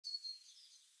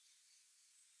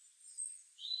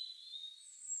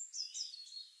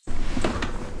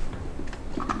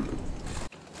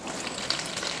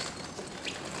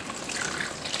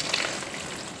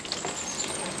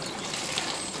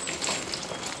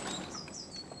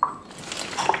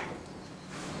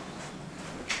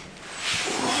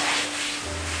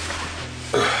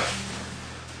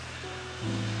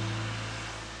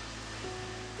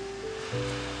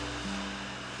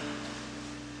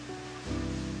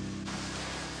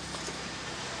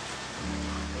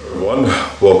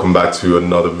welcome back to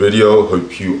another video.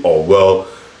 Hope you are well.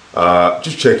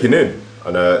 Just checking in,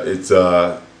 and it's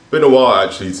been a while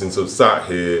actually since I've sat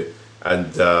here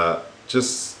and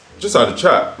just had a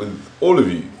chat with all of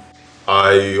you.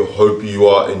 I hope you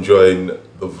are enjoying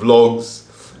the vlogs.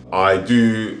 I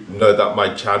do know that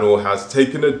my channel has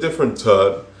taken a different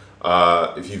turn.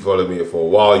 If you follow me for a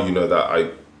while, you know that I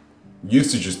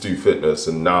used to just do fitness,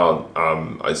 and now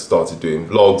I started doing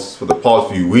vlogs for the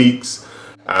past few weeks.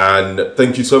 And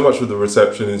thank you so much for the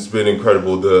reception. It's been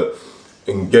incredible. The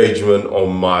engagement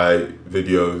on my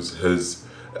videos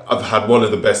I've had one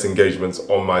of the best engagements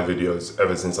on my videos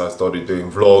ever since I started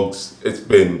doing vlogs. It's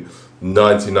been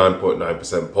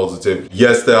 99.9% positive.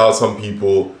 Yes, there are some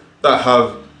people that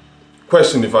have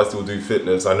questioned if I still do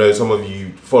fitness. I know some of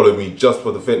you follow me just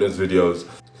for the fitness videos.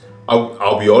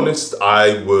 I'll be honest,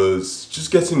 I was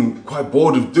just getting quite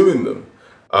bored of doing them.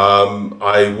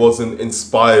 I wasn't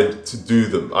inspired to do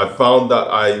them. I found that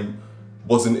I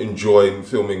wasn't enjoying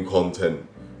filming content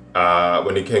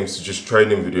when it came to just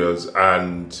training videos,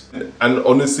 and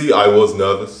honestly I was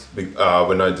nervous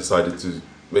when I decided to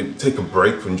maybe take a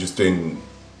break from just doing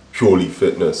purely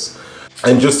fitness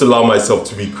and just allow myself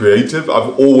to be creative.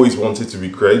 I've always wanted to be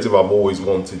creative. I've always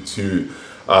wanted to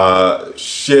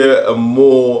share a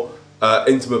more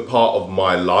intimate part of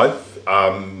my life.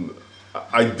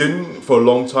 I didn't for a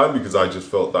long time because I just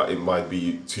felt that it might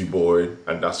be too boring,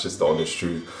 and that's just the honest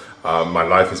truth. My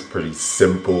life is pretty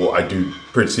simple. I do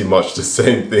pretty much the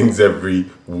same things every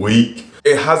week.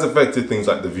 It has affected things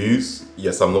like the views.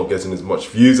 Yes, I'm not getting as much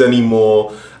views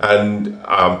anymore, and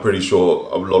I'm pretty sure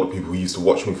a lot of people who used to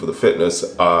watch me for the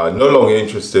fitness are no longer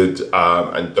interested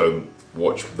and don't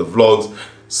watch the vlogs.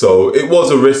 So it was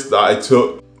a risk that I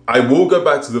took. I will go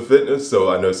back to the fitness, so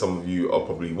I know some of you are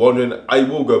probably wondering. I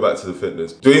will go back to the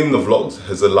fitness. Doing the vlogs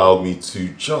has allowed me to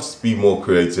just be more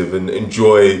creative and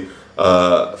enjoy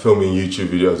filming YouTube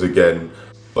videos again.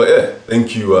 But yeah,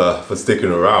 thank you for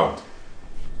sticking around.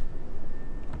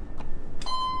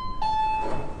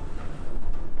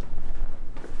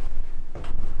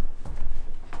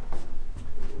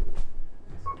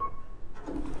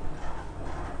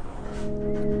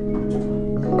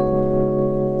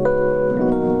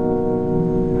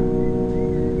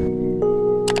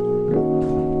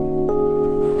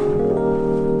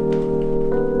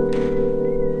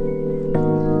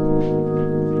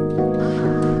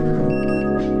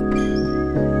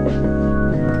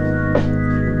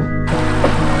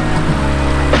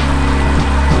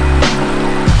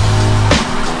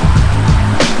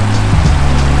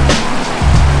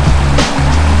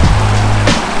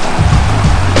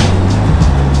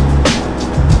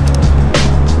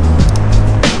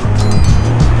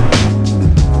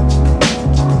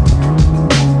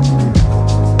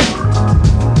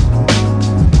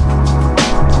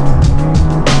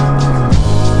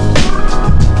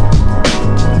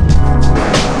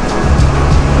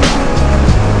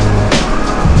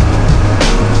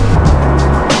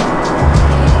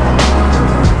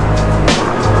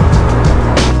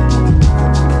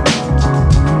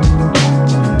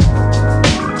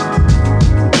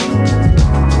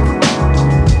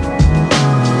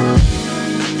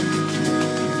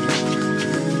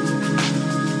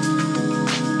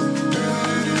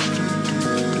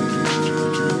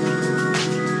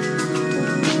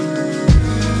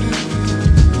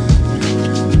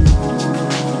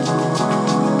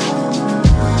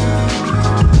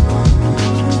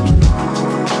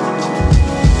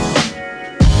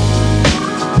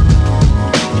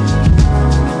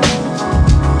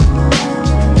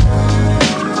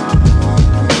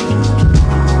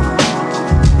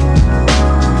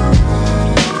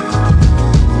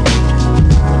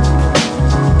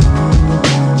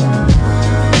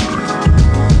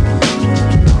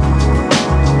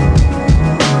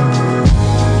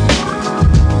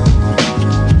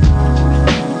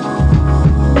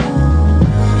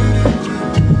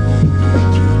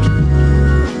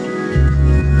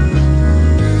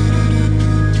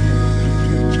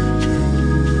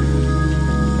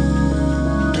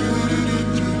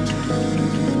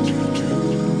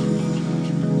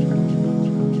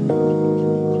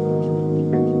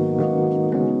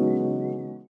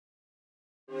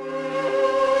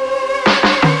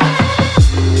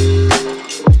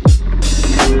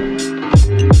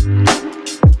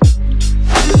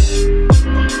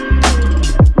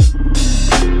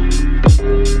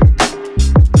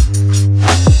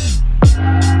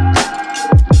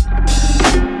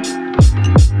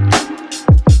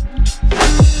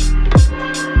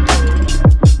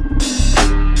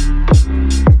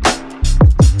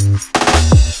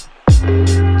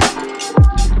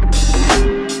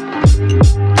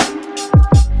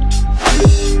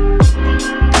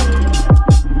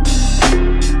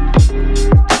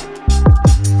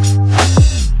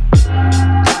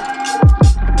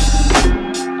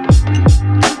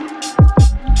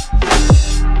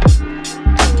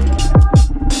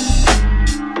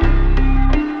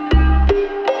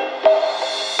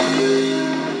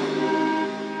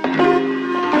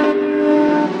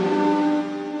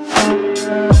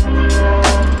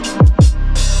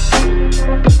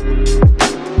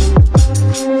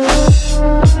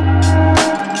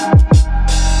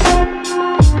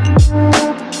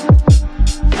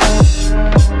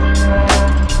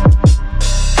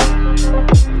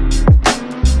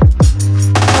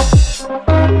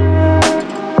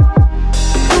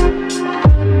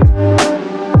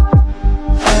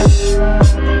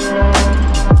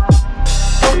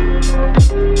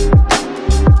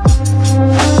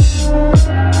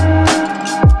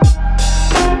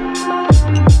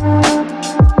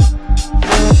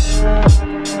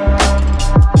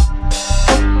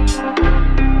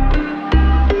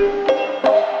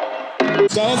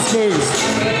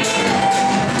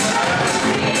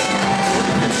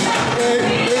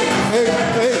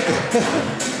 Say hi,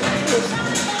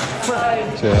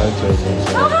 Chelsea.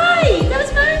 Oh hi! That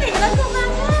was moaning and I've got my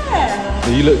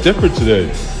hair. You look different today.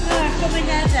 No, I've got my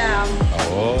hair down.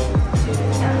 Oh.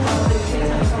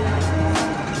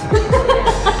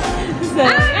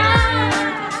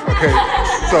 Okay,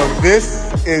 so this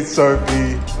is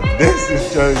Sophie, this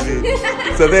is Josie.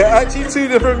 So they're actually two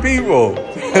different people.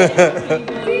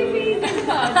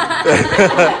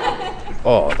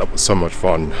 Oh, that was so much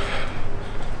fun.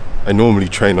 I normally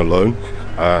train alone,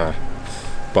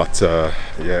 but yeah,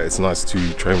 it's nice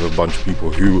to train with a bunch of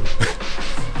people who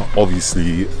are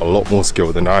obviously a lot more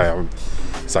skilled than I am.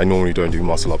 So I normally don't do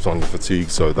muscle ups under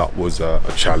fatigue, so that was a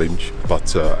challenge,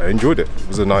 but I enjoyed it. It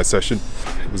was a nice session.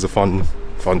 It was a fun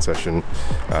session.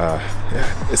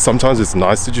 Yeah, sometimes it's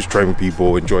nice to just train with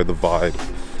people, enjoy the vibe,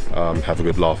 have a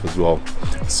good laugh as well.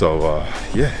 So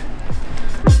yeah.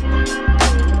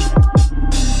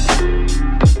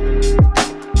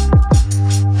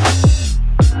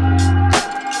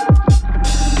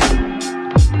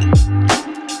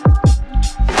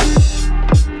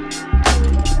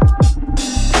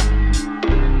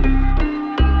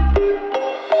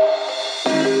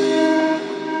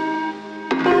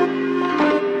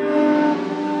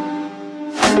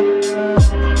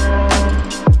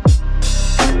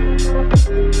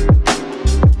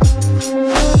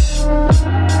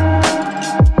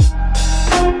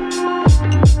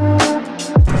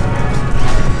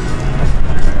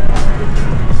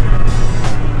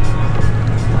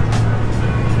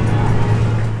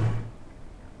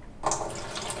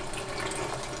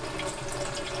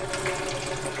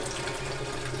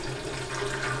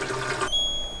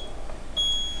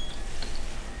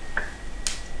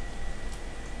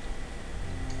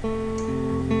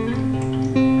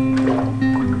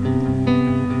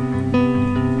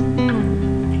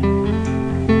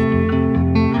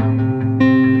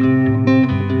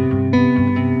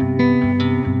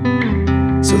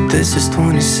 This is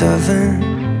 27.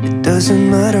 It doesn't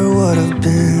matter what I've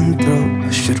been through. I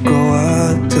should grow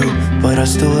up too, but I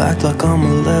still act like I'm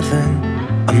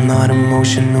 11. I'm not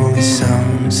emotionally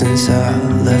sound since I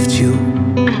left you.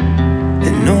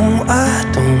 And no, I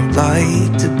don't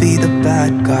like to be the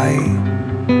bad guy.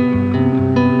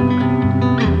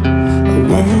 I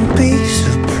won't be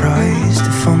surprised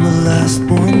if I'm the last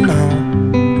one now.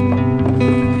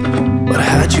 But I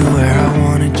had you where I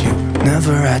wanted you,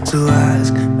 never had to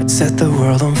ask. I'd set the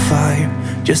world on fire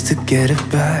just to get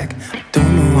it back. I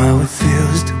don't know how it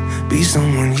feels to be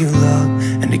someone you love,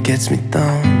 and it gets me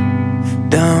down,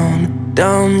 down,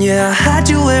 down. Yeah, I had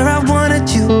you where I wanted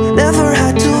you, never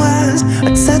had to ask.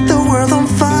 I'd set the world on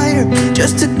fire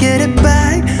just to get it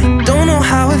back. I don't know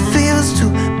how it feels to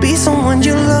be someone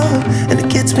you love, and it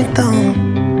gets me down.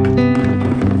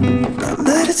 I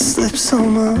let it slip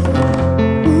somehow.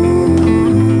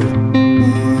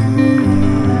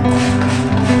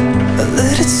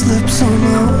 Slip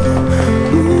somehow.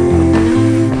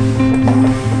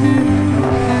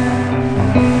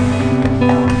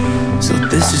 So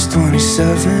this is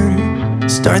 27.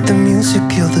 Start the music,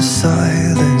 kill the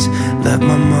silence. Let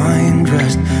my mind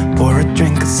rest. Pour a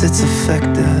drink cause it's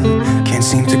effective. Can't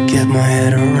seem to get my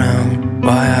head around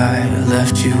why I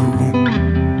left you.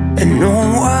 And no,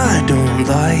 I don't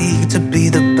like to be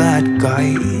the bad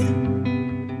guy.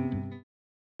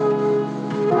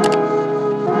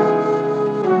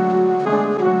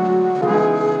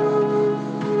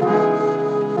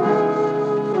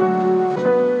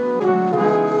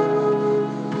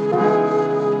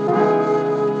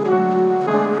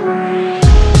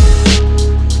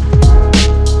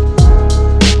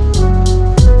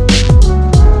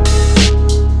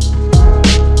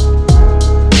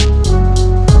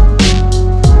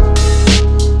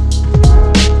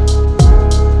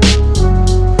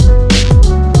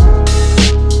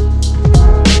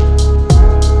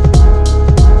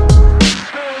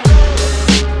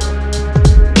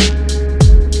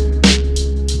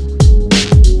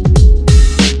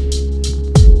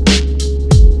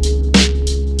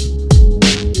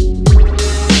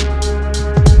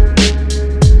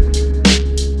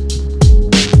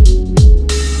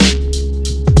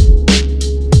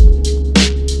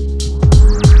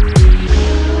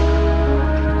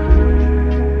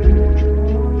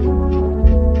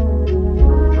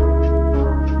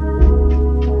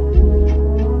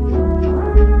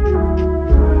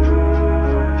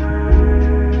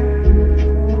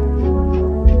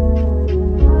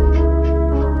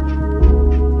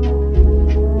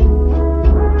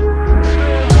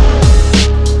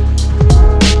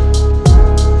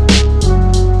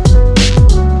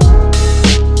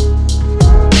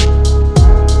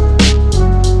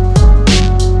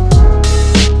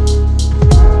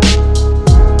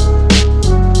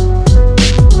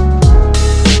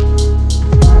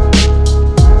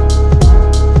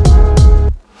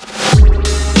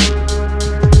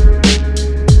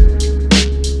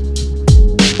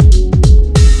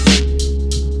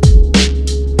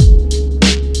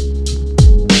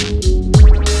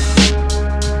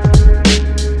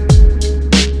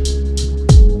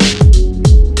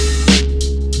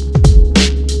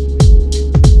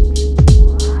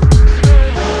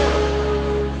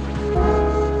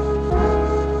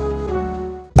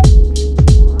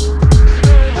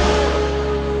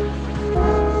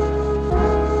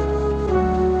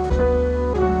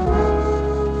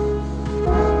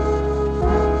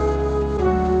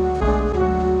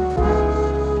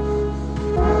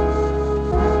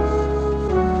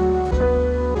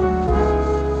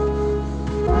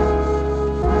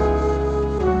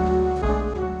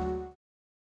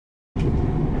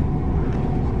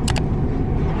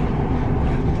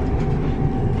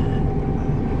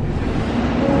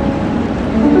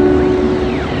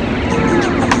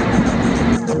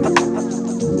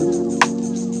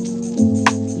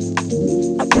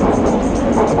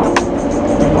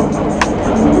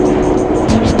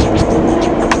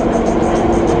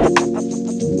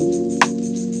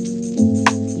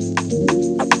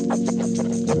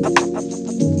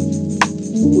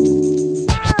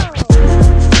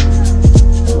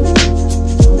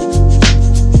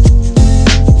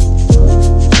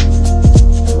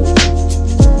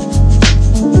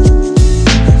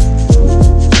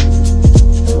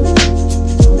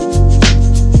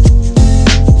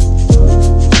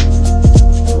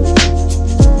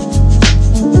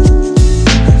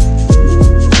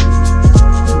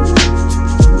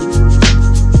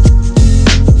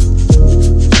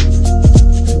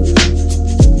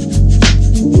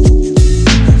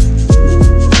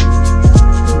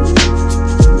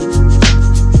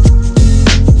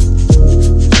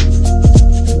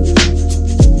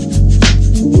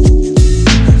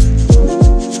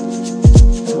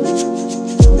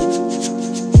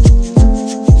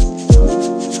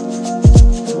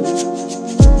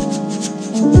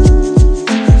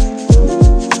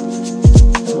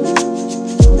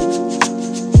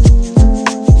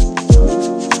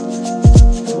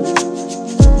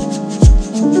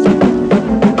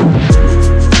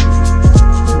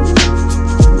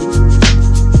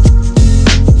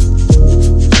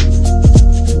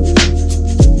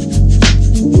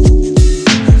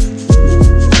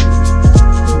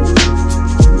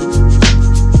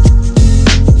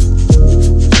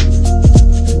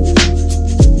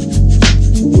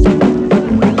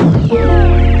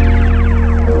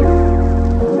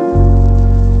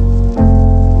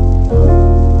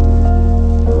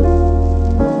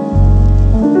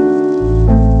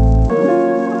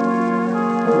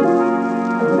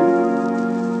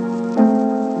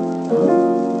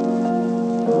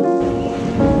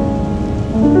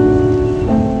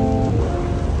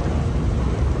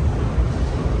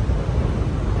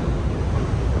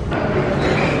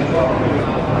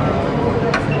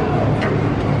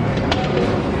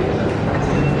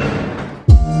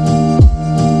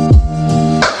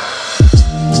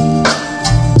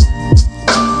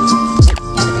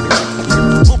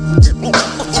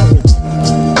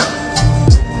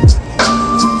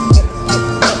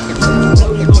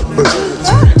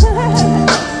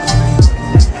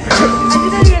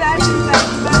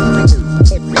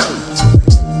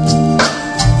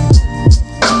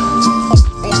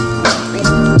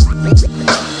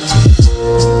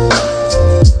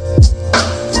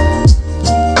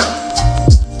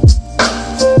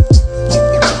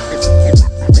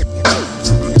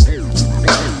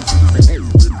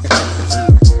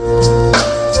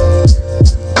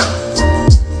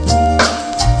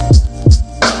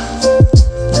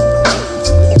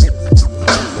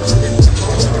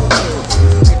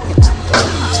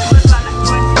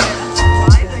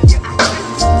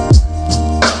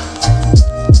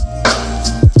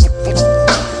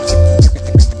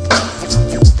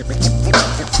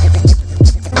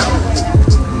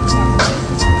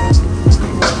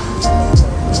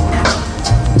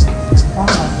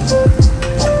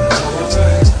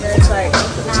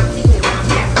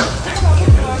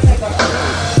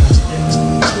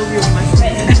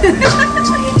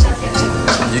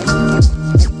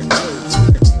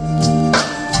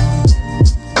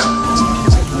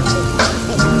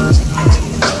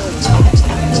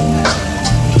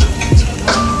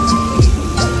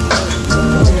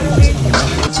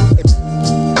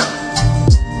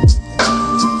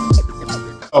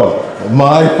 Oh,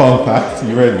 my fun fact,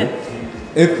 you ready?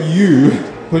 If you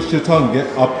push your tongue get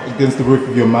up against the roof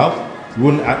of your mouth, you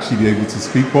wouldn't actually be able to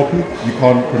speak properly. You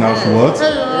can't pronounce the words.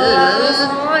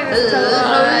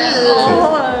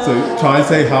 So try and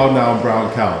say how now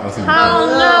brown cow. That's a How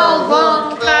now,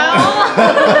 brown cow?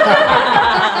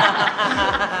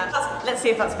 Let's see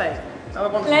if that's fake. I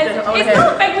want It's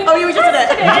not fake. Oh, you just did it.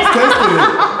 Just tested it.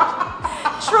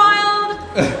 Trialed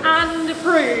and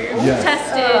approved. Yeah.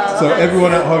 Tested. So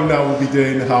everyone at home now will be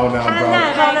doing how now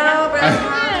brown cow.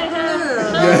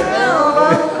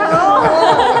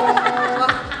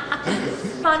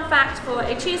 Fun fact for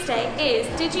a Tuesday is,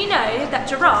 did you know that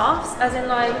giraffes, as in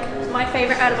like my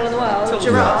favourite animal in the world,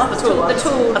 giraffes, the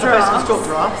tall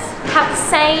giraffes, have the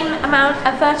same amount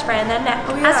of vertebrae in their neck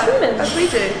as humans? As we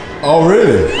do. Oh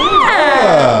really?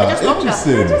 Yeah. Just longer.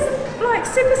 Interesting. Like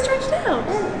super stretched out.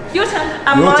 Your turn.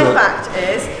 And Your my turn. fact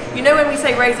is, you know when we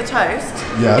say raise a toast?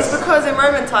 Yes. It's because in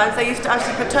Roman times they used to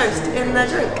actually put toast in their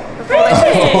drink before they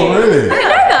Oh really? I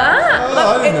didn't know that.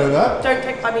 Oh, I didn't know that. Don't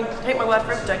take, I mean, take my word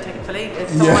for it, don't take it fully.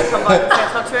 It's someone might come back and say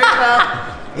it's not true, but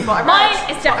it's what I read. Mine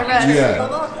is definitely true. Yeah.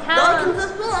 How